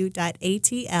www.atlhhh.org.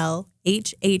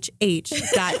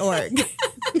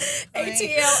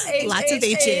 ATLHHH. Lots of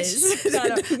H's.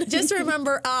 No. Just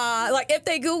remember, if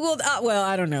they Googled,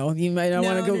 I don't know. You might not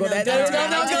want to Google that. No,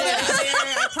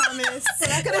 I promise. I'm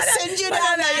not going to send you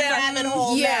down that rabbit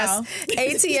hole. Yes.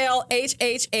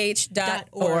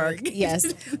 ATLHHH.org.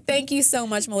 Yes. Thank you so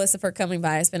much, Melissa, for coming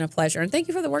by. It's been a pleasure. And thank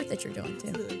you for the work that you're doing, too.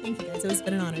 Absolutely. Thank you, guys. It's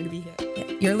been an honor to be here.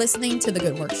 Yeah. You're listening to The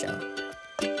Good Work Show.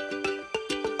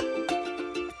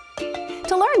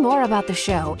 To learn more about the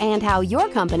show and how your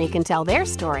company can tell their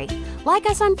story, like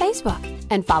us on Facebook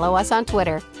and follow us on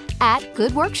Twitter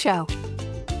 @GoodWorkShow.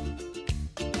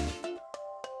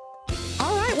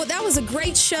 All right. Well, that was a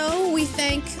great show. We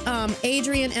thank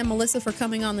Adrian and Melissa for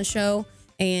coming on the show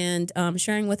and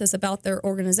sharing with us about their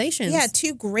organizations. Yeah,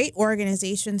 2 great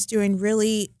organizations doing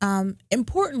really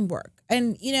important work.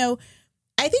 And,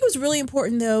 I think it was really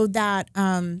important, though, that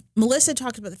Melissa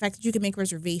talked about the fact that you can make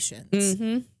reservations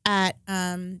at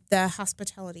the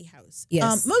hospitality house.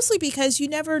 Yes. Mostly because you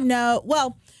never know.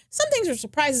 Well, some things are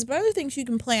surprises, but other things you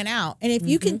can plan out. And if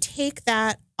you can take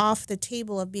that off the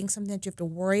table of being something that you have to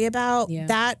worry about,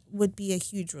 that would be a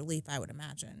huge relief, I would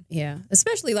imagine. Yeah.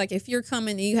 Especially if you're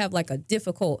coming and you have a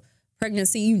difficult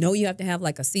pregnancy, you have to have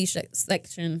a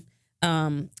C-section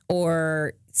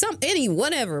or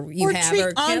whatever you have,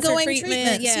 or ongoing cancer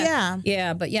treatment.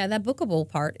 Yeah. But that bookable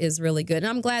part is really good. And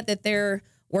I'm glad that they're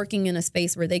working in a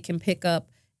space where they can pick up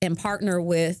and partner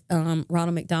with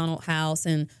Ronald McDonald House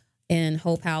and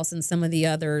Hope House and some of the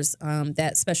others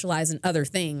that specialize in other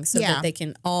things so that they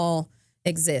can all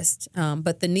exist.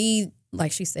 But the need,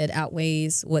 like she said,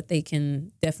 outweighs what they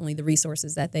can, definitely the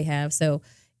resources that they have. So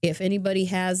if anybody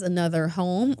has another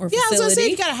home or facility. I was going to say,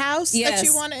 you got a house that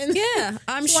you want to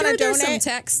I'm sure there's some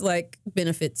tax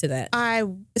benefit to that.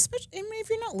 Especially if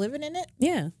you're not living in it.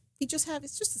 Yeah. It's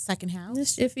just a second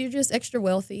house. If you're just extra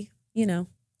wealthy,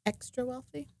 Extra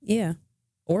wealthy? Yeah.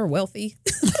 Or wealthy.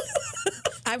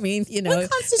 I mean,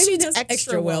 what constitutes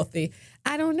extra wealthy?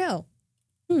 I don't know.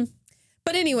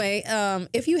 But anyway,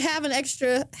 if you have an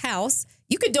extra house,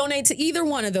 you could donate to either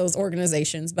one of those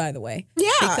organizations, by the way. Yeah,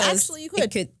 actually you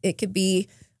could. It could be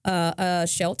a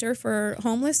shelter for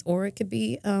homeless, or it could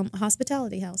be a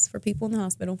hospitality house for people in the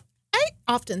hospital. I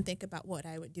often think about what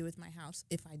I would do with my house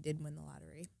if I did win the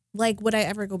lottery. Would I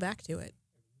ever go back to it?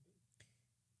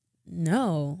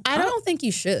 No, I don't think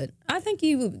you should. I think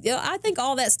I think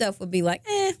all that stuff would be I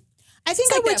think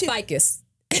I would that ficus.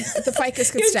 The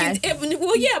ficus could stay.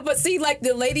 But see,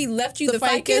 the lady left you the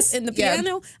ficus and the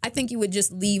piano. I think you would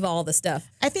just leave all the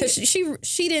stuff. I think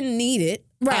she didn't need it,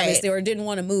 obviously, or didn't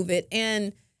want to move it.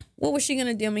 And what was she going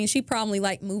to do? I mean, she probably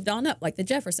moved on up like the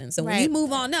Jeffersons. So when you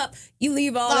move on up, you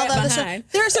leave all that behind.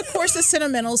 There's of course the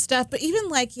sentimental stuff, but even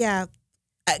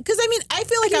because I mean, I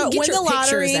feel like I would win the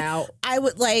lottery. I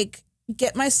would like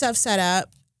get my stuff set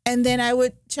up, and then I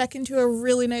would check into a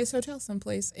really nice hotel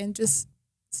someplace and just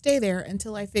stay there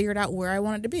until I figured out where I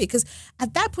wanted to be. Because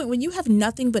at that point, when you have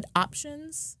nothing but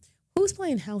options, who's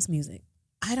playing house music?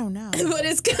 I don't know, but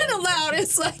it's kind of loud.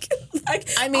 It's like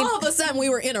I mean, all of a sudden we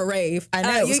were in a rave. I know.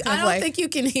 I don't think you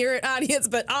can hear it, audience,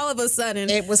 but all of a sudden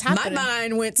it was happening. My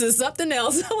mind went to something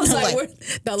else. I was like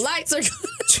the lights are.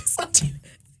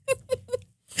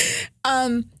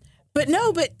 But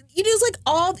you just like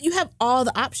you have all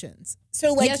the options.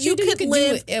 So like yes, you could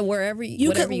live wherever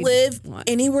you could live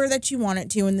anywhere that you wanted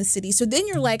to in the city. So then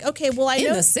you're like, okay, well I know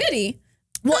in the city.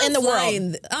 Well, in the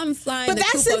world. I'm flying the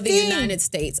coop of the United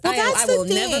States. Well, I will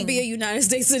never be a United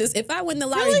States citizen. If I win the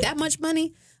lottery that much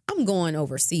money, I'm going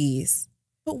overseas.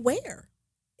 But where?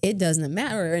 It doesn't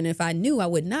matter. And if I knew, I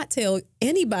would not tell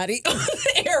anybody on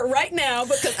the air right now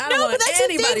because I don't want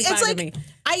anybody finding me.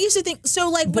 I used to think,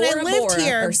 so like when I lived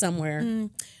here. Or somewhere.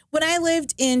 When I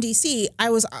lived in D.C., I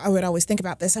would always think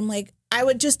about this. I'm like, I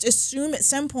would just assume at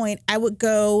some point I would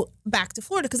go back to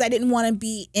Florida because I didn't want to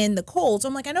be in the cold. So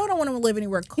I'm like, I know I don't want to live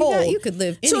anywhere cold. You could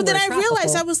live anywhere So then I tropical.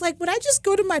 realized, I was like, would I just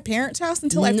go to my parents' house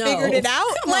until I figured it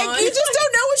out? You just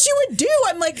don't know what you would do.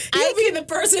 I'm like, I'd be the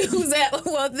person who's at,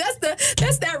 well,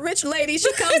 that's that rich lady.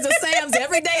 She comes to Sam's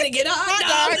every day to get a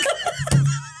hot dog.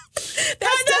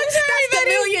 that's the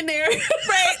millionaire.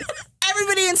 Right.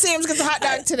 Everybody in Sam's gets a hot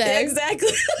dog today. Exactly.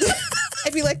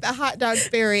 I'd be like the hot dog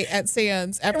fairy at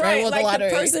Sam's after I won the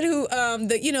lottery. The person who,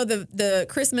 the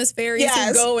Christmas fairies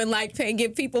who go and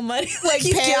give people money,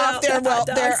 pay off their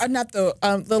not the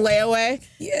layaway.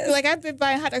 Yeah, like I've been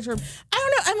buying hot dogs from. I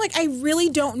don't know. I'm like I really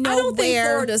don't know. I don't think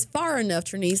Florida's far enough,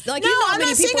 Trinice. Like, you know how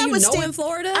many people you know in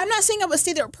Florida? I'm not saying I would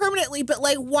stay there permanently, but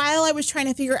like while I was trying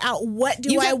to figure out what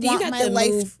do I want my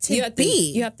life to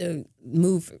be, you have to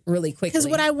move really quickly. Because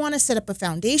would I want to set up a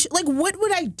foundation? Like, what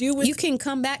would I do with? You can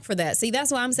come back for that. See,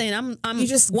 that's why I'm saying I'm. You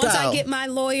just once I get my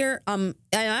lawyer, and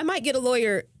I might get a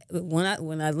lawyer when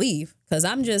I leave because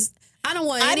I don't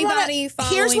want anybody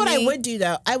following me. Here's what I would do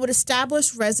though. I would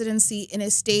establish residency in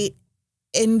a state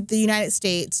in the United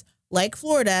States like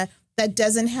Florida that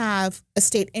doesn't have a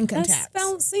state income tax.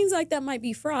 Seems like that might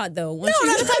be fraud though. No,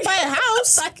 not if I buy a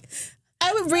house.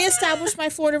 I would reestablish my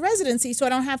Florida residency so I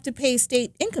don't have to pay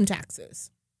state income taxes.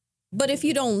 But if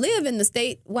you don't live in the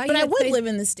state, why? But I would live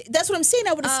in the state. That's what I'm saying.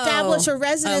 I would establish a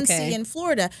residency in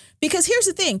Florida because here's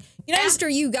the thing. After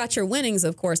you got your winnings,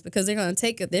 of course, because they're going to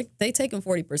take it. They take them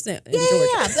 40%. Yeah,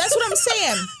 that's what I'm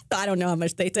saying. I don't know how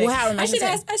much they take. Well, I should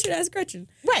ask Gretchen.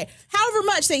 Right, however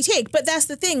much they take. But that's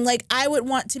the thing. Like I would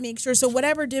want to make sure. So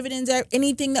whatever dividends,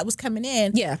 anything that was coming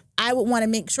in, I would want to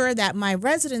make sure that my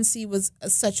residency was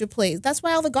such a place. That's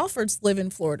why all the golfers live in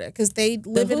Florida because they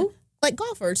live in. Like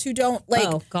golfers who don't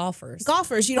like golfers.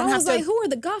 Golfers, you don't have to. Like, who are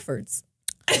the golfers?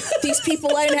 These people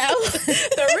I know,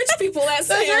 the rich people at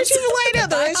Sam's. The rich people I know,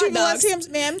 the rich people at Sam's.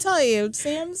 Man, I'm telling you,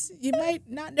 Sam's. You might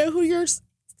not know who you're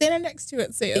standing next to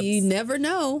at Sam's. You never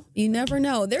know. You never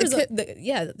know. There's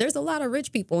a lot of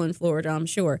rich people in Florida. I'm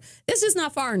sure. It's just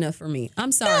not far enough for me.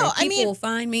 I'm sorry. People will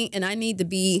find me, and I need to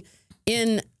be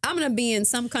in. I'm going to be in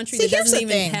some country that doesn't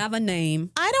even have a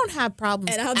name. I don't have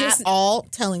problems at all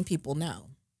telling people no.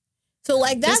 So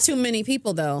like that's too many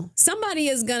people though. Somebody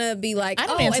is gonna be like, I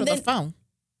don't answer the phone.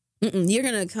 You're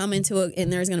gonna come into it,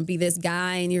 and there's gonna be this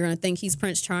guy, and you're gonna think he's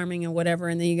Prince Charming or whatever,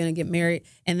 and then you're gonna get married,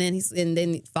 and then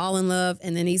then fall in love,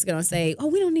 and then he's gonna say, "Oh,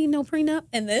 we don't need no prenup,"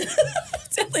 and then I'm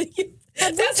telling you,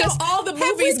 that's how all the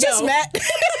movies go. Met?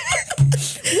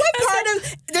 What part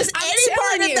of does any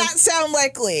part of that sound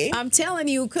likely? I'm telling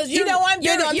you, because you know I'm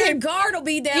good on your guard will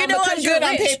be down. You know I'm good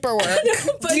on paperwork.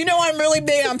 You know I'm really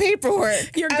big on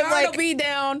paperwork. Your guard will be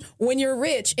down when you're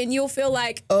rich, and you'll feel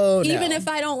like, even if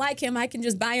I don't like him, I can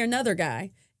just buy another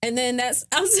guy, and then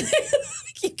I'm saying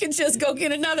you can just go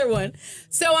get another one.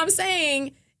 So I'm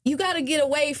saying you got to get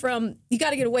away from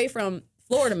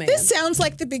Florida man. This sounds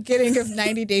like the beginning of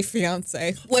 90 Day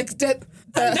Fiance. Like that.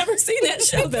 I've never seen that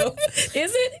show though.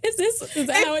 Is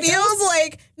that how it feels goes?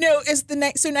 Like no,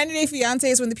 it's so 90 Day Fiance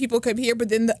is when the people come here, but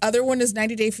then the other one is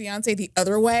 90 Day Fiance the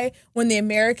other way when the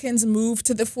Americans move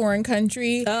to the foreign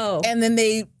country and then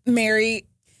they marry.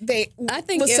 I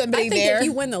think if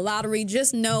you win the lottery,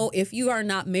 just know if you are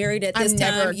not married at this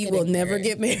time, you will never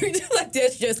get married. Like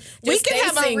that's just we could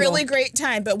have a really great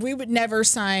time, but we would never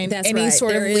sign any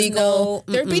sort of legal.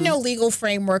 There'd be no legal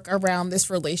framework around this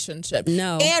relationship.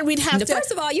 No, and we'd have to.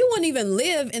 First of all, you wouldn't even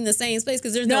live in the same space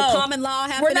because there's no common law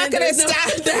happening. We're not going to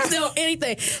stop. There's no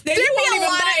anything. There'd be a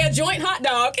lot of a joint hot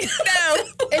dog.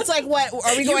 No, it's like, what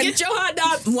are we going? You get your hot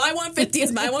dog. My 150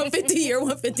 is my 150. Your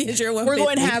 150 is your 150.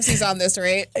 We're going halvesies on this,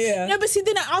 right? Yeah. No, but see,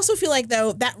 then I also feel like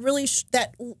though that really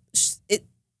it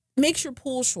makes your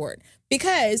pool short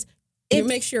because. You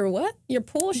make sure what? Your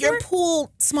pool short? Your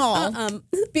pool small.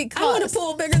 Because I want a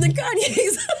pool bigger than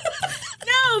Kanye's.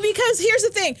 No, because here's the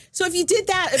thing. So if you did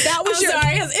that, if that was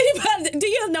sorry, has anybody, do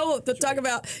you know what to talk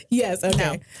about? Yes, okay.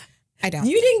 No, I don't.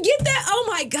 You didn't get that? Oh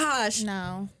my gosh.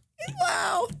 No.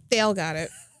 Wow. They all got it.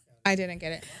 I didn't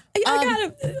get it. I got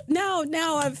it.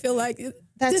 Now I feel like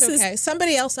that's okay.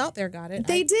 Somebody else out there got it.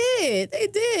 They did.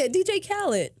 DJ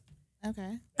Khaled.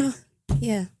 Okay.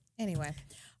 Yeah. Anyway.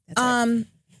 That's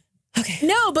okay.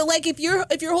 No, but like if your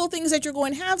whole thing is that you're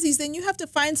going halvesies, then you have to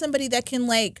find somebody that can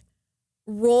like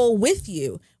roll with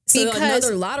you. So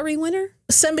another lottery winner?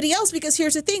 Somebody else, because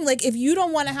here's the thing, like if you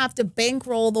don't want to have to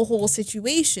bankroll the whole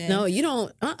situation. No, you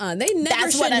don't. They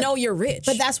never should know you're rich.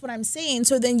 But that's what I'm saying.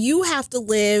 So then you have to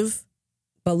live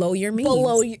below your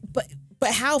means.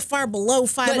 But how far below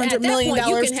 $500 million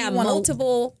you can have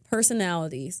multiple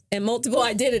personalities and multiple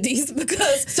identities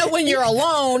because so when you're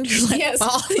alone, you're like, yes,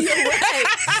 you're right.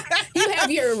 You have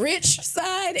your rich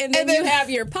side and then you have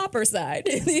your pauper side.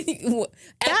 At the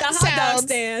hot dog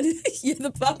stand, you're the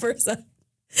pauper side.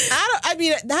 I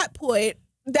mean, at that point,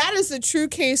 that is the true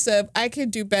case of I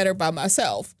could do better by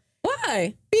myself.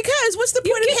 Why? Because what's the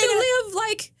point of live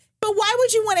like? But why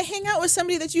would you want to hang out with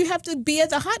somebody that you have to be at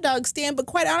the hot dog stand? But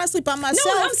quite honestly, by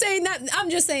myself. No, I'm saying that.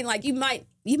 I'm just saying like you might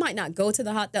not go to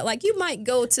the hot dog. Like you might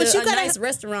go to a nice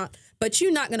restaurant, but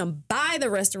you're not gonna buy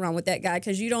the restaurant with that guy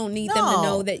because you don't need them to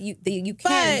know that you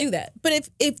can do that. But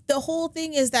if the whole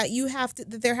thing is that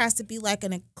that there has to be like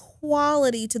an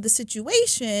equality to the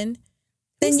situation,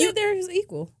 then there's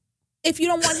equal. If you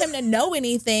don't want him to know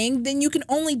anything, then you can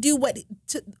only do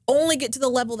only get to the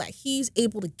level that he's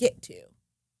able to get to.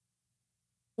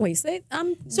 Wait, say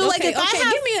so like if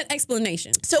give me an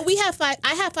explanation. So I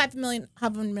have $5 million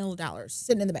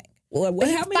sitting in the bank. Well,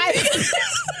 how many? A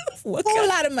whole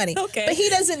lot of money. Okay, but he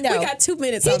doesn't know. We got 2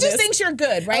 minutes. He just thinks you're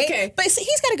good, right? Okay, but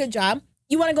he's got a good job.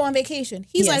 You want to go on vacation?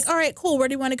 He's like, all right, cool. Where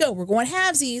do you want to go? We're going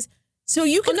halvesies. So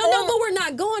you can no, but we're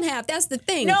not going half. That's the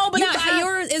thing. No, but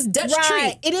yours is Dutch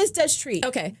treat. It is Dutch treat.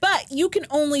 Okay, but you can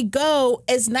only go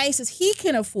as nice as he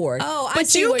can afford. Oh, I but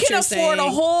see you what can you're afford saying. A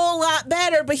whole lot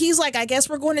better. But he's like, I guess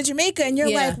we're going to Jamaica, and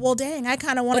you're like, well, dang, I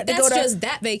kind of wanted to go to. That's just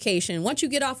that vacation. Once you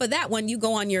get off of that one, you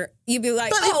go on you be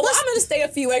like, I'm going to stay a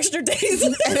few extra days,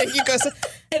 and then you go,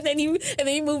 and then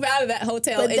you move out of that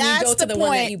hotel and you go to the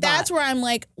one that you bought. That's where I'm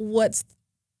like,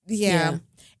 yeah.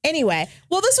 Anyway,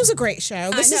 well, this was a great show.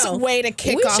 This is a way to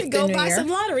kick off the new year. We should go buy some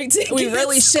lottery tickets. We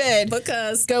really should.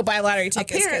 Because go buy lottery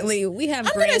tickets. Apparently, we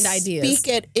have grand ideas.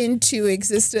 Speak it into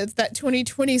existence that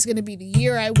 2020 is going to be the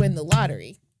year I win the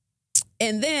lottery.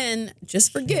 And then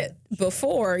just forget don't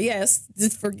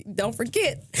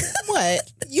forget.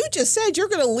 What? You just said you're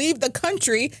going to leave the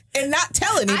country and not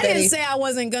tell anybody. I didn't say I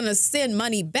wasn't going to send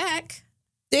money back.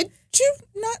 Did you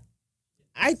not?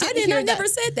 I never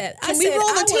said that. Can we roll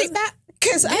the tape back?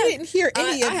 Because I didn't hear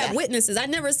any of that. I have witnesses. I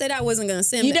never said I wasn't going to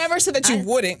send. You never said that you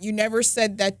wouldn't. You never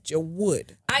said that you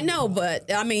would. I know,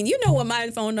 but I mean, you know what my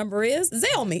phone number is.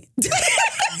 Zelle me. Could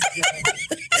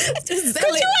you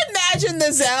imagine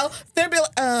the Zelle? They'd be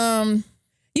like,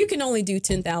 you can only do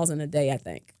 10,000 a day, I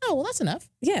think. Oh, well, that's enough.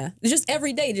 Yeah, just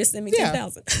every day, just send me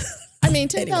 10,000. I mean,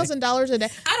 $10,000 a day.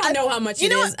 I don't know how much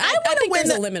it is. I think there's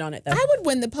a limit on it, though. I would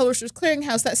win the Publishers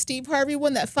Clearinghouse, that Steve Harvey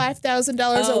one, that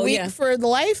 $5,000 a week for the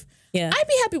life. Yeah, I'd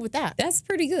be happy with that. That's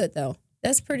pretty good, though.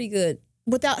 That's pretty good.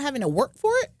 Without having to work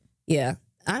for it? Yeah.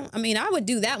 I mean, I would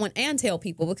do that one and tell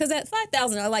people because at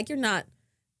 $5,000, like you're not,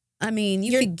 I mean,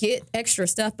 you could get extra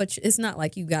stuff, but it's not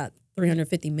like you got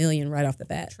 $350 million right off the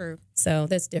bat. True. So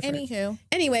that's different. Anywho.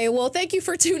 Anyway, well, thank you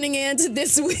for tuning in to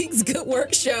this week's Good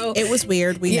Work Show. It was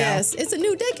weird. Yes, it's a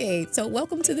new decade. So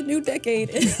welcome to the new decade.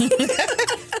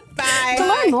 Bye. To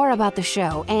learn more about the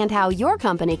show and how your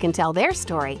company can tell their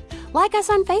story, like us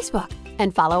on Facebook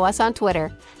and follow us on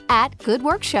Twitter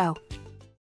 @GoodWorkShow.